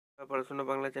পড়াশোনা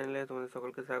বাংলা চ্যানেলে তোমাদের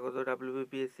সকলকে স্বাগত।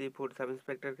 WBPSC ফুড সাব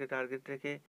ইন্সপেক্টরকে টার্গেট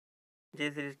রেখে যে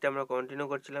সিরিজটা আমরা কন্টিনিউ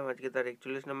করছিলাম, আজকে তার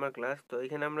 41 নম্বর ক্লাস। তো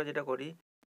এখানে আমরা যেটা করি,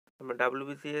 আমরা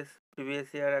WBCS প্রিভিয়াস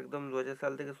ইয়ার একদম 2000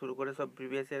 সাল থেকে শুরু করে সব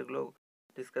প্রিভিয়াস ইয়ারগুলো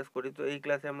ডিসকাস করি। তো এই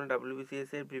ক্লাসে আমরা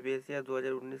WBCS এর প্রিভিয়াস ইয়ার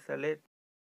 2019 সালের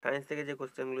সায়েন্স থেকে যে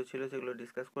কোশ্চেনগুলো ছিল সেগুলো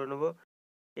ডিসকাস করে নেবো।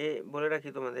 বলে রাখি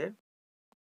তোমাদের,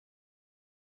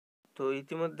 তো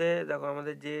ইতিমধ্যে দেখো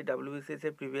আমাদের যে WBCS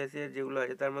এর প্রিভিয়াস ইয়ার যেগুলো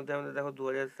আছে তার মধ্যে আমাদের দেখো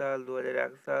 2000 সাল,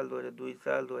 2001 সাল, 2002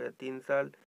 সাল, 2003 সাল,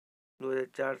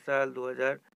 2004 সাল,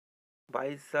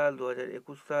 2022 সাল,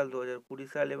 2021 সাল, 2020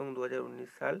 সাল এবং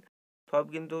 2019 সাল সব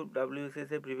কিন্তু WBCS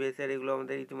এর প্রিভিয়াস ইয়ার এগুলো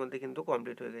আমাদের ইতিমধ্যে কিন্তু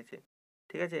কমপ্লিট হয়ে গেছে।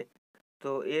 ঠিক আছে, তো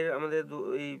এর আমাদের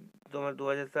এই তোমার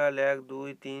 2000 সাল 1, 2,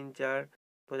 3, 4,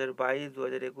 2022,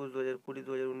 2021, 2020,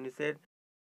 2019-এর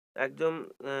একদম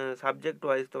সাবজেক্ট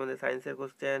ওয়াইজ তোমাদের সায়েন্সের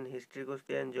question, history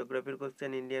question, জিওগ্রাফির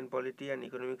question, Indian polity and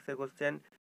ইকোনমিক্সের question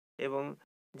এবং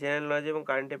জেনারেল নলেজ এবং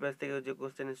কারেন্ট অ্যাফেয়ার্স থেকে যে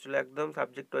কোশ্চেন এসেছিলো একদম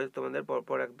সাবজেক্ট ওয়াইজ তোমাদের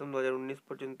পরপর একদম 2019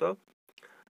 পর্যন্ত,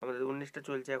 আমাদের 19টা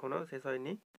চলছে, এখনও শেষ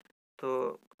হয়নি। তো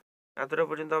এতটা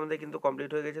পর্যন্ত আমাদের কিন্তু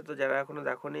কমপ্লিট হয়ে গেছে। তো যারা এখনও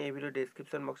দেখোনি, এই ভিডিও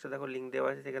ডেসক্রিপশন বক্সে দেখো লিঙ্ক দেওয়া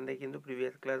আছে, সেখান থেকে কিন্তু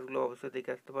প্রিভিয়াস ক্লাসগুলো অবশ্যই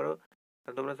দেখে আসতে পারো।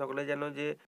 আর তোমরা সকলে জানো যে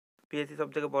পিএসসি সব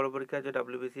থেকে বড় পরীক্ষা হচ্ছে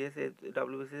WBCS।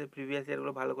 WBCS এর প্রিভিয়াস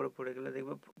ইয়ারগুলো ভালো করে পড়ে গেলে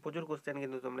দেখবে প্রচুর কোশ্চেন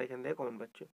কিন্তু তোমরা এখান থেকে কমন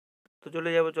পাচ্ছ। তো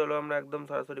চলো আমরা একদম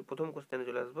সরাসরি প্রথম কোশ্চেনে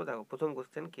চলে আসবো। দেখো প্রথম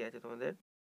কোশ্চেন কি আছে তোমাদের।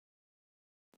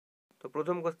 তো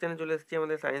প্রথম কোশ্চেনে চলে এসেছি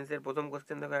আমাদের সায়েন্সের প্রথম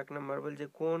কোশ্চেন। দেখো 1 নম্বর বলছে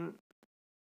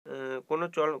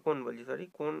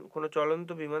কোনো চলন্ত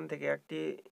বিমান থেকে একটি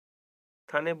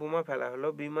স্থানে বোমা ফেলা হলো।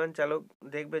 বিমান চালক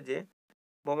দেখবে যে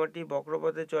বোমাটি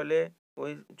বক্রপথে চলে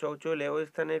ওই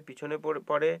স্থানের পিছনে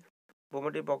পড়ে।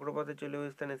 বোমাটি বক্রপথে চলে ওই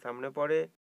স্থানে সামনে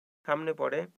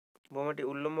পড়ে। বোমাটি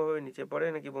উল্লম্বভাবে নিচে পড়ে,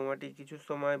 নাকি বোমাটি কিছু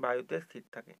সময় বায়ুতে স্থির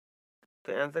থাকে। তো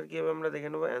অ্যান্সার কী হবে আমরা দেখে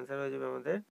নেবো। অ্যান্সার হয়ে যাবে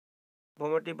আমাদের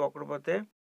বোমাটি বক্রপথে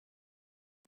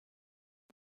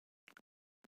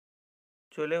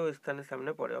চলে ওই স্থানের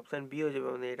সামনে পড়ে। অপশান বি হয়ে যাবে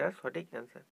আমাদের এটা সঠিক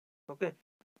অ্যান্সার। ওকে,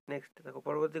 নেক্সট দেখো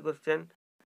পরবর্তী কোশ্চেন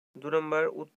 2 নম্বর।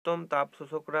 উত্তম তাপ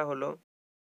শোষকরা হলো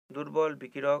দুর্বল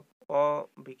বিকিরক,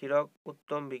 অবিকিরক,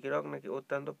 উত্তম বিকিরক, নাকি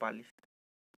অত্যন্ত পালিশ।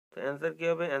 তো অ্যান্সার কী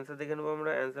হবে, অ্যান্সার দেখে নেবো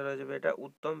আমরা। অ্যান্সার হয়ে যাবে এটা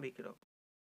উত্তম বিকিরক।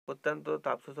 অত্যন্ত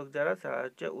তাপশোষক যারা তারা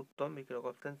হচ্ছে উত্তম বিকিরক।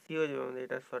 অপশান সি হয়ে যাবে আমাদের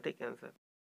এটা সঠিক অ্যান্সার।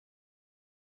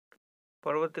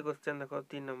 পরবর্তী কোশ্চেন দেখো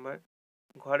 3 নম্বর।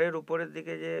 ঘরের উপরের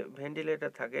দিকে যে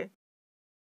ভেন্টিলেটর থাকে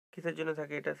কিসের জন্য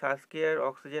থাকে এটা? শ্বাসক্রিয়ার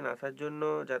অক্সিজেন আসার জন্য,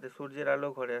 যাতে সূর্যের আলো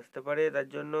ঘরে আসতে পারে তার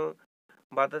জন্য,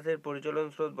 বাতাসের পরিচলন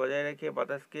স্রোত বজায় রেখে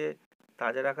বাতাসকে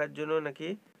তাজা রাখার জন্য, নাকি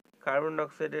কার্বন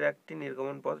ডাইঅক্সাইডের একটি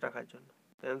নির্গমন পথ রাখার জন্য।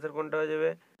 অ্যান্সার কোনটা হয়ে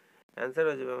যাবে? অ্যান্সার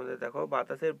হয়ে যাবে আমাদের দেখো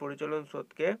বাতাসের পরিচলন স্রোত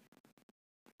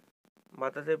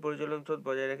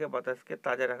বজায় রেখে বাতাসকে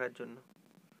তাজা রাখার জন্য।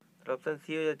 অপশান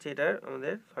সি হয়ে যাচ্ছে এটার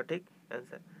আমাদের সঠিক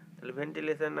অ্যান্সার। তাহলে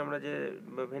ভেন্টিলেশন, আমরা যে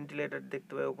ভেন্টিলেটর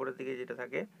দেখতে পাই উপরের দিকে যেটা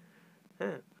থাকে,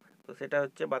 হ্যাঁ, তো সেটা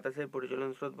হচ্ছে বাতাসের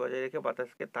পরিচলন স্রোত বজায় রেখে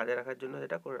বাতাসকে তাজা রাখার জন্য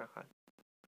সেটা করে রাখা হয়।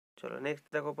 চলো নেক্সট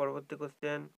দেখো পরবর্তী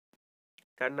কোশ্চেন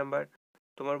 4 নাম্বার।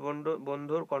 তোমার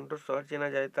বন্ধুর কণ্ঠস্বর চেনা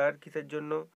যায় তার কিসের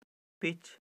জন্য? পিচ,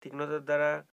 তীক্ষ্ণতার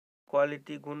দ্বারা,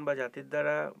 কোয়ালিটি গুণ বা জাতির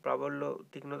দ্বারা, প্রাবল্য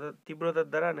তীব্রতার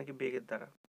দ্বারা, নাকি বেগের দ্বারা।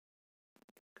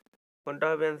 কোনটা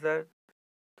হবে অ্যান্সার?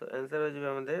 তো অ্যান্সার হয়ে যাবে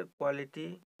আমাদের কোয়ালিটি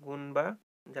গুণ বা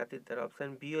জাতির দ্বারা। অপশান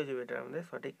বি হয়ে যাবে এটা আমাদের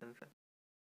সঠিক অ্যান্সার।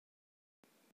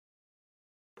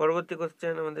 পরবর্তী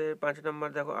কোশ্চেন আমাদের 5 নম্বর।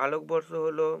 দেখো আলোকবর্ষ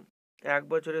হলো 1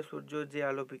 বছরে সূর্য যে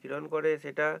আলো বিকিরণ করে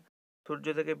সেটা, সূর্য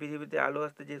থেকে পৃথিবীতে আলো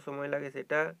আসতে যে সময় লাগে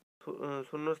সেটা,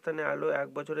 শূন্যস্থানে আলো 1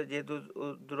 বছরে যে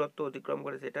দূরত্ব অতিক্রম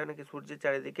করে সেটা, নাকি সূর্যের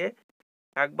চারিদিকে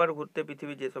একবার ঘুরতে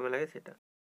পৃথিবী যে সময় লাগে সেটা।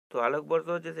 তো আলোকবর্ষ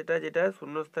হচ্ছে সেটা যেটা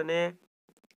শূন্যস্থানে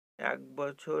 1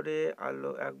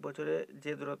 বছরে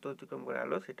যে দূরত্ব অতিক্রম করে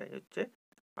আলো, সেটাই হচ্ছে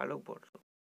আলোকবর্ষ।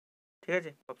 ঠিক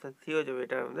আছে, অপশান সি হয়ে যাবে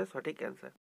এটা আমাদের সঠিক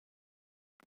অ্যান্সার।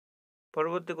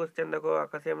 পরবর্তী কোশ্চেন দেখো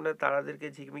আকাশে আমরা তারাদেরকে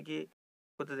ঝিকমিকি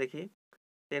করতে দেখি,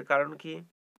 এর কারণ কি?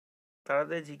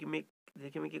 তারাদের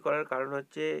ঝিকিমিকি করার কারণ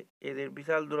হচ্ছে এদের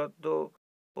বিশাল দূরত্ব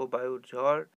ও বায়ুর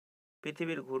ঝড়,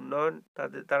 পৃথিবীর ঘূর্ণন,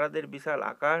 তারাদের বিশাল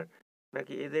আকার,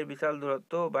 নাকি এদের বিশাল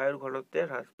দূরত্ব ও বায়ুর ঘনত্বের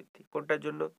হ্রাস বৃদ্ধি। কোনটার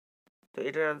জন্য? তো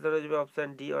এটার অ্যান্সার হয়ে যাবে অপশান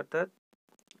ডি, অর্থাৎ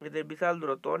এদের বিশাল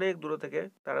দূরত্ব, অনেক দূর থেকে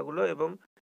তারাগুলো, এবং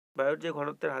বায়ুর যে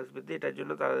ঘনত্বের হ্রাস বৃদ্ধি, এটার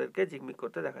জন্য তারাদেরকে ঝিকমিক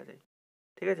করতে দেখা যায়।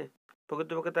 ঠিক আছে,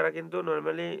 প্রকৃতপক্ষে তারা কিন্তু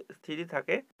নর্মালি স্থিরই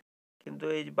থাকে, কিন্তু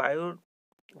এই বায়ুর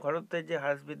ঘনত্বের যে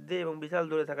হ্রাস বৃদ্ধি এবং বিশাল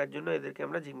দূরে থাকার জন্য এদেরকে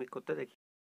আমরা ঝিকমিক করতে দেখি।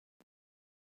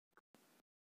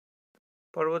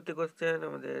 পরবর্তী কোশ্চেন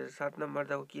আমাদের 7 নম্বর।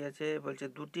 দেখো কি আছে, বলছে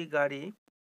দুটি গাড়ি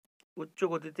উচ্চ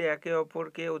গতিতে একে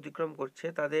অপরকে অতিক্রম করছে,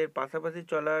 তাদের পাশাপাশি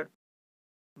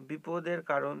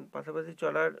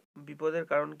চলার বিপদের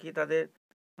কারণ কি? তাদের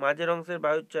মাঝের অংশের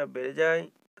বায়ুর চাপ বেড়ে যায়,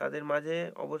 তাদের মাঝে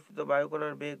অবস্থিত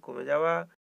বায়ুকণার বেগ কমে যাওয়া,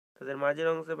 তাদের মাঝের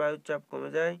অংশে বায়ুর চাপ কমে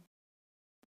যায়,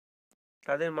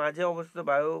 তাদের মাঝে অবস্থিত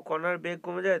বায়ুকণার বেগ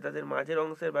কমে যায়, তাদের মাঝের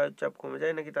অংশের বায়ুর চাপ কমে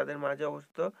যায়, নাকি তাদের মাঝে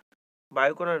অবস্থিত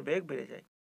বায়ুকণার বেগ বেড়ে যায়।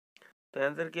 তো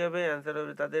অ্যান্সার কি হবে? অ্যান্সার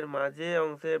হবে তাদের মাঝে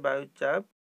অংশের বায়ুর চাপ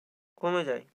কমে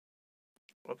যায়।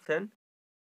 অপশান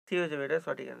সি হয়ে যাবে এটা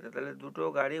সঠিক অ্যান্সার। তাহলে দুটো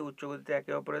গাড়ি উচ্চ গতিতে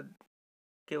একে অপরের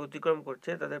কে অতিক্রম করছে,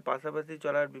 তাদের পাশাপাশি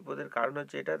চলার বিপদের কারণ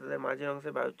হচ্ছে এটা, তাদের মাঝের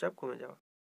অংশে বায়ুর চাপ কমে যাওয়া।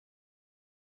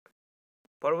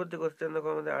 পরবর্তী কোশ্চেন দেখো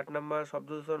আমাদের 8 নম্বর, শব্দ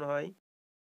দূষণ হয়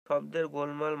শব্দের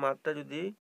গোলমাল মাত্রা যদি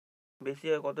বেশি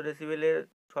হয় কত ডেসিবেলের?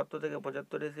 70 থেকে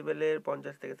 75 ডেসিবেলের,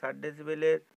 50 থেকে 60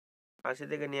 ডেসিবেলের, 80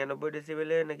 থেকে 99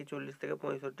 ডেসিবেলের, নাকি 40 থেকে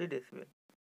 65 ডেসিবেল।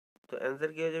 তো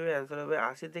অ্যান্সার কি হয়ে যাবে? অ্যান্সার হবে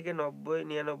 80 থেকে 90,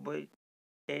 99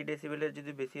 এই ডেসিবেলের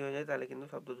যদি বেশি হয়ে যায় তাহলে কিন্তু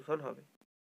শব্দ দূষণ হবে।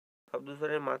 শব্দ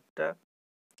দূষণের মাত্রা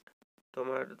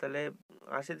তোমার তাহলে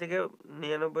 80 থেকে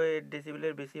 99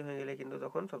 ডেসিবেলের বেশি হয়ে গেলে কিন্তু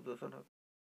তখন শব্দ দূষণ হবে।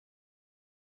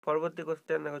 পরবর্তী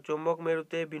কোশ্চেন দেখো, চৌম্বক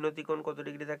মেরুতে বিনতি কোণ কত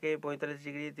ডিগ্রি থাকে? 45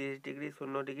 ডিগ্রি, 30 ডিগ্রি,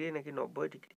 0 ডিগ্রি, নাকি 90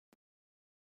 ডিগ্রি।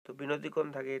 তো বিনতি কোণ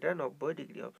থাকে এটা 90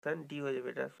 ডিগ্রি। অপশান ডি হয়ে যাবে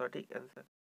এটা সঠিক অ্যান্সার।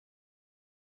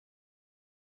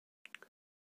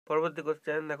 পরবর্তী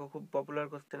কোশ্চেন দেখো, খুব পপুলার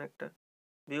কোশ্চেন একটা।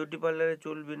 বিউটি পার্লারে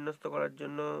চুল বিন্যস্ত করার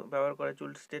জন্য ব্যবহার করে,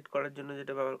 চুল স্ট্রেট করার জন্য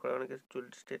যেটা ব্যবহার করে, অনেকে চুল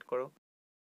স্ট্রেট করো।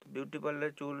 বিউটি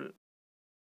পার্লারে চুল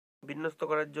বিন্যস্ত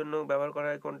করার জন্য ব্যবহার করা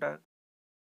হয় কোনটা?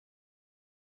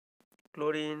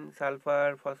 ক্লোরিন, সালফার,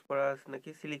 ফসফরাস, নাকি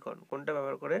সিলিকন? কোনটা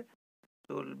ব্যবহার করে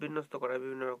চুল বিন্যস্ত করা হয়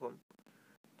বিভিন্ন রকম?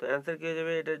 তো অ্যান্সার কি হয়ে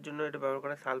যাবে? এটার জন্য এটা ব্যবহার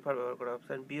করা সালফার ব্যবহার করা।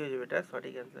 অপশান বি হয়ে যাবে এটা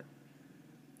সঠিক অ্যান্সার।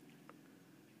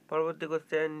 পরবর্তী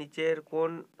কোশ্চেন, নিচের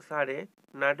কোন সারে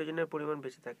নাইট্রোজেনের পরিমাণ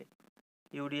বেশি থাকে?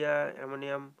 Urea,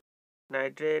 ammonium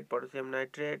nitrate, potassium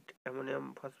nitrate, ammonium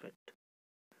phosphate.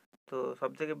 তো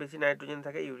সব থেকে বেশি নাইট্রোজেন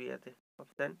থাকে ইউরিয়াতে।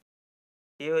 অপশান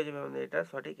এ হয়ে যাবে আমাদের এটা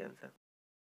সঠিক অ্যান্সার।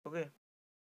 ওকে,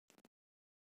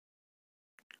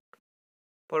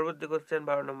 পরবর্তী কোশ্চেন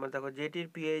 12 নম্বর দেখো, যেটির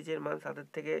পিএইচ এর মান 7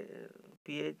 থেকে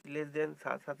পিএইচ লেস দেন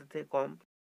 7 থেকে কম,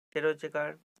 সেটা হচ্ছে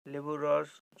কার? লেবুর রস,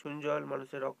 চুন জল,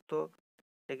 মানুষের রক্ত,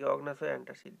 থেকে অগ্নাশয়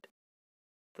অ্যান্টাসিড।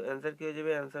 তো অ্যান্সার কি হয়ে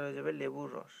যাবে? অ্যান্সার হয়ে যাবে লেবুর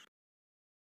রস,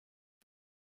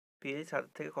 পিএইচ 7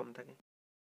 থেকে কম থাকে।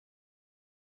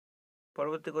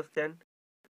 পরবর্তী কোশ্চেন,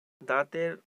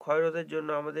 দাঁতের ক্ষয়রোধের জন্য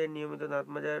আমাদের নিয়মিত দাঁত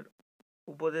মাজার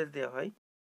উপদেশ দেওয়া হয়,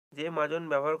 যে মাজন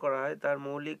ব্যবহার করা হয় তার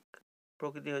মৌলিক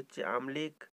প্রকৃতি হচ্ছে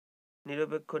আম্লিক,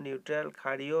 নিরপেক্ষ নিউট্রাল,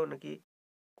 ক্ষারীয়, নাকি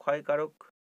ক্ষয়কারক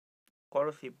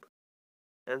করসিভ।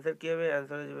 অ্যান্সার কি হবে?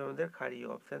 অ্যান্সার হয়ে যাবে আমাদের ক্ষারীয়।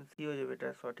 অপশান সি হয়ে যাবে এটা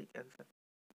সঠিক অ্যান্সার।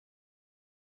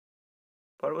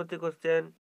 পরবর্তী কোশ্চেন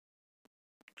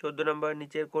 14 নম্বর,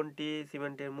 নিচের কোনটি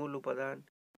সিমেন্টের মূল উপাদান?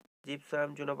 জিপসাম,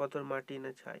 চুনাপাথর, মাটি,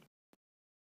 না ছাই?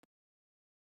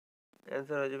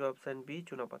 অ্যান্সার হয়ে যাবে অপশান বি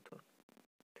চুনাপাথর।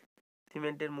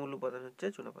 সিমেন্টের মূল উপাদান হচ্ছে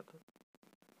চুনাপাথর।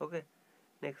 ওকে,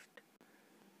 নেক্সট।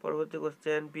 পরবর্তী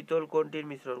কোশ্চেন, পিতল কোনটির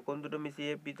মিশ্রণ? কোন দুটো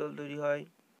মিশিয়ে পিতল তৈরি হয়?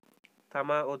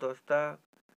 তামা ও দস্তা,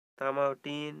 তামা ও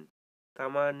টিন,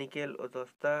 তামা, নিকেল ও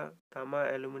দস্তা, তামা,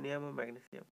 অ্যালুমিনিয়াম ও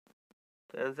ম্যাগনেসিয়াম।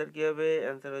 তো অ্যান্সার কি হবে?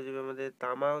 অ্যান্সার হয়ে যাবে আমাদের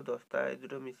তামা ও দস্তা, এই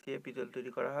দুটো মিশিয়ে পিতল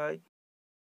তৈরি করা হয়।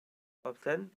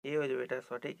 অপশান এ হয়ে যাবে এটা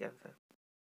সঠিক অ্যান্সার।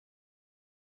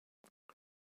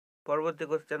 পরবর্তী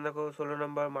কোশ্চেন দেখো 16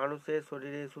 নম্বর, মানুষের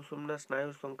শরীরে সুষুম্না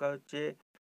স্নায়ুর সংখ্যা হচ্ছে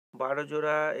 12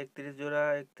 জোড়া, 31 জোড়া,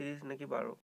 31, নাকি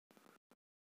 12?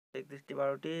 31টি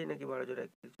 12টি, নাকি 12 জোড়া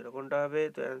 31 জোড়া, কোনটা হবে?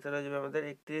 তো অ্যান্সার হয়ে যাবে আমাদের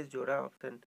 31 জোড়া।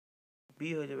 অপশান বি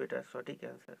হয়ে যাবে এটা সঠিক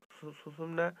অ্যান্সার।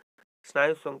 সুষুম্না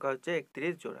স্নায়ুর সংখ্যা হচ্ছে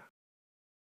 31 জোড়া।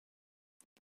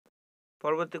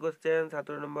 পরবর্তী কোশ্চেন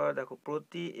 17 নম্বর দেখো,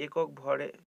 প্রতি একক ভরে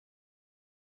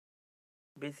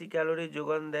বেশি ক্যালোরি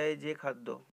যোগান দেয় যে খাদ্য?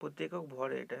 প্রতি একক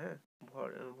ভরে, এটা হ্যাঁ,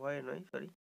 ভরে নয়, সরি,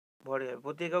 ভরে হবে।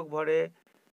 প্রতি একক ভরে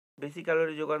বেশি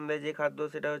ক্যালোরি যোগান দেয় যে খাদ্য,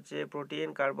 সেটা হচ্ছে প্রোটিন,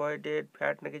 কার্বোহাইড্রেট,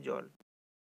 ফ্যাট, নাকি জল?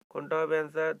 কোনটা হবে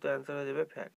অ্যান্সার? তো অ্যান্সার হয়ে যাবে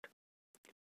ফ্যাট।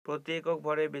 প্রতি একক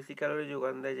ভরে বেশি ক্যালোরি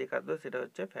যোগান দেয় যে খাদ্য, সেটা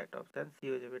হচ্ছে ফ্যাট। অপশান সি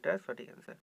হয়ে যাবে এটা সঠিক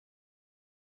অ্যান্সার।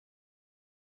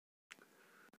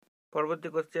 পরবর্তী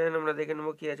কোশ্চেন আমরা দেখে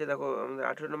নেবো কি আছে। দেখো আমাদের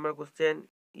 18 নম্বর কোশ্চেন,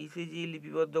 ইসিজি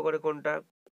লিপিবদ্ধ করে কোনটা?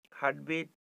 হার্টবিট,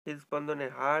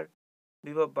 হৃদস্পন্দনের হার,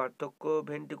 বিভব পার্থক্য,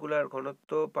 ভেন্ট্রিকুলার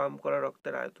ঘনত্ব, পাম্প করা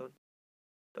রক্তের আয়তন।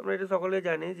 তো আমরা এটা সকলেই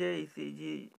জানি যে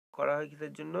ইসিজি করা হয়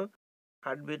কিসের জন্য?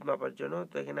 হার্টবিট মাপার জন্য।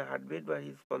 তো এখানে হার্টবিট বা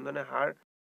হৃদস্পন্দনের হার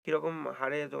কীরকম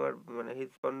হারে তোমার মানে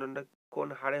হৃদস্পন্দনটা কোন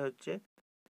হারে হচ্ছে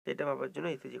সেটা মাপার জন্য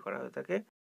ইসিজি করা হয়ে থাকে।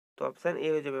 তো অপশান এ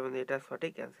হয়ে যাবে আমাদের এটা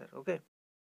সঠিক অ্যান্সার। ওকে,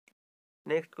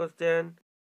 নেক্সট কোশ্চেন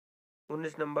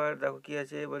 19 নম্বর দেখো কি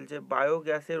আছে, বলছে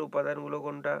বায়োগ্যাসের উপাদানগুলো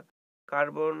কোনটা?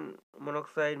 Carbon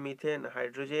monoxide, methane,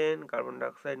 hydrogen, carbon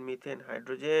dioxide, methane,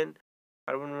 hydrogen,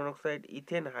 carbon monoxide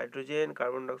ethane hydrogen,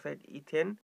 carbon dioxide ethane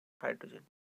hydrogen.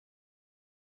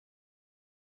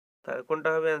 তাহলে কোনটা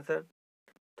হবে অ্যান্সার?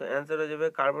 তো অ্যান্সার হয়ে যাবে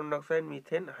কার্বন ডাইঅক্সাইড,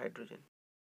 মিথেন, হাইড্রোজেন।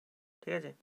 ঠিক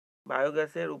আছে,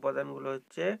 বায়োগ্যাসের উপাদানগুলো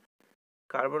হচ্ছে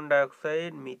কার্বন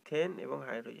ডাইঅক্সাইড, মিথেন এবং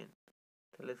হাইড্রোজেন।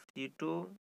 তাহলে সি টু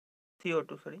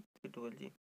বলছি,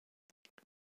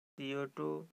 CO2,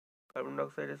 কার্বন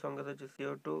ডাইঅক্সাইডের সংকেত হচ্ছে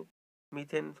CO2,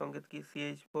 মিথেন সংকেত কি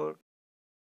CH4,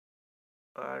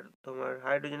 আর তোমার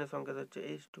হাইড্রোজেনের সংকেত হচ্ছে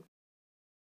H2,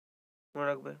 মনে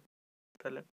রাখবে।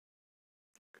 তাহলে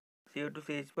CO2,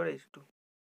 CH4, H2।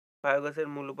 বায়োগ্যাসের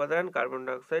মূল উপাদান কার্বন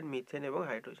ডাইঅক্সাইড, মিথেন এবং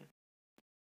হাইড্রোজেন।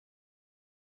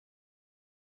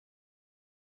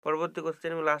 পরবর্তী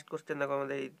কোশ্চেন এবং লাস্ট কোশ্চেন দেখো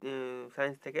আমাদের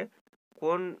সায়েন্স থেকে,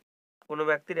 কোন কোনো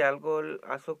ব্যক্তির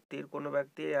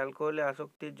অ্যালকোহলে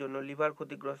আসক্তির জন্য লিভার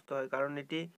ক্ষতিগ্রস্ত হয়, কারণ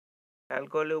এটি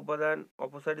অ্যালকোহলের উপাদান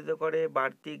অপসারিত করে,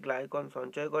 বাড়তি গ্লাইকন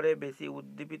সঞ্চয় করে, বেশি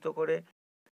উদ্দীপিত করে,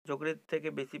 যকৃৎ থেকে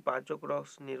বেশি পাচক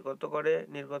রস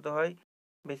নির্গত হয়,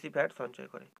 বেশি ফ্যাট সঞ্চয়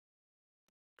করে।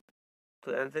 তো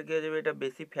অ্যান্সার কি হয়ে যাবে? এটা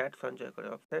বেশি ফ্যাট সঞ্চয় করে,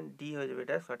 অপশান ডি হয়ে যাবে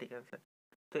এটা সঠিক অ্যান্সার।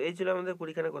 তো এই ছিল আমাদের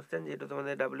কুড়িখানা কোশ্চেন, যেটা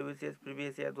তোমাদের WBCS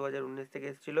প্রিভিয়াস ইয়ার 2019 থেকে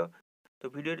এসেছিল। তো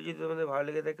ভিডিওটি যদি তোমাদের ভালো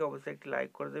লেগে থাকে অবশ্যই একটি লাইক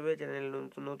করে দেবে, চ্যানেল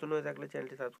নতুন হয়ে থাকলে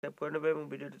চ্যানেলটি সাবস্ক্রাইব করে নেবে এবং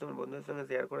ভিডিওটি তোমার বন্ধুদের সঙ্গে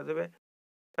শেয়ার করে দেবে।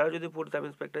 তারা যদি ফুড সাব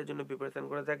ইন্সপেক্টরের জন্য প্রিপারেশন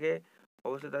করে থাকে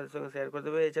অবশ্যই তাদের সঙ্গে শেয়ার করে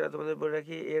দেবে। এছাড়া তোমাদের বলে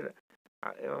রাখি,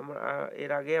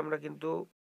 এর আগে আমরা কিন্তু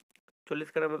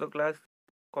 40খানার মতো ক্লাস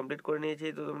কমপ্লিট করে নিয়েছি।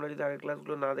 তো তোমরা যদি আগের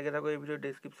ক্লাসগুলো না দেখে থাকো, এই ভিডিও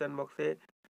ডেসক্রিপশন বক্সে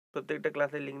প্রত্যেকটা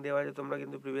ক্লাসের লিঙ্ক দেওয়া আছে, তোমরা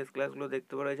কিন্তু প্রিভিয়াস ক্লাসগুলো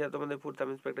দেখতে পারো। এছাড়া তোমাদের ফুড সাব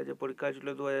ইন্সপেক্টর যে পরীক্ষা ছিল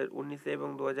 2019 এবং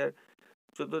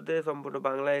 2014 সম্পূর্ণ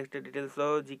বাংলা এক্সট্রা ডিটেলস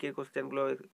সহ জিকে কোশ্চেনগুলো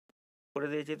করে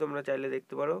দিয়েছি, তোমরা চাইলে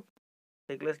দেখতে পারো।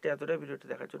 এই ক্লাসটি এতটাই, ভিডিওটি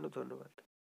দেখার জন্য ধন্যবাদ।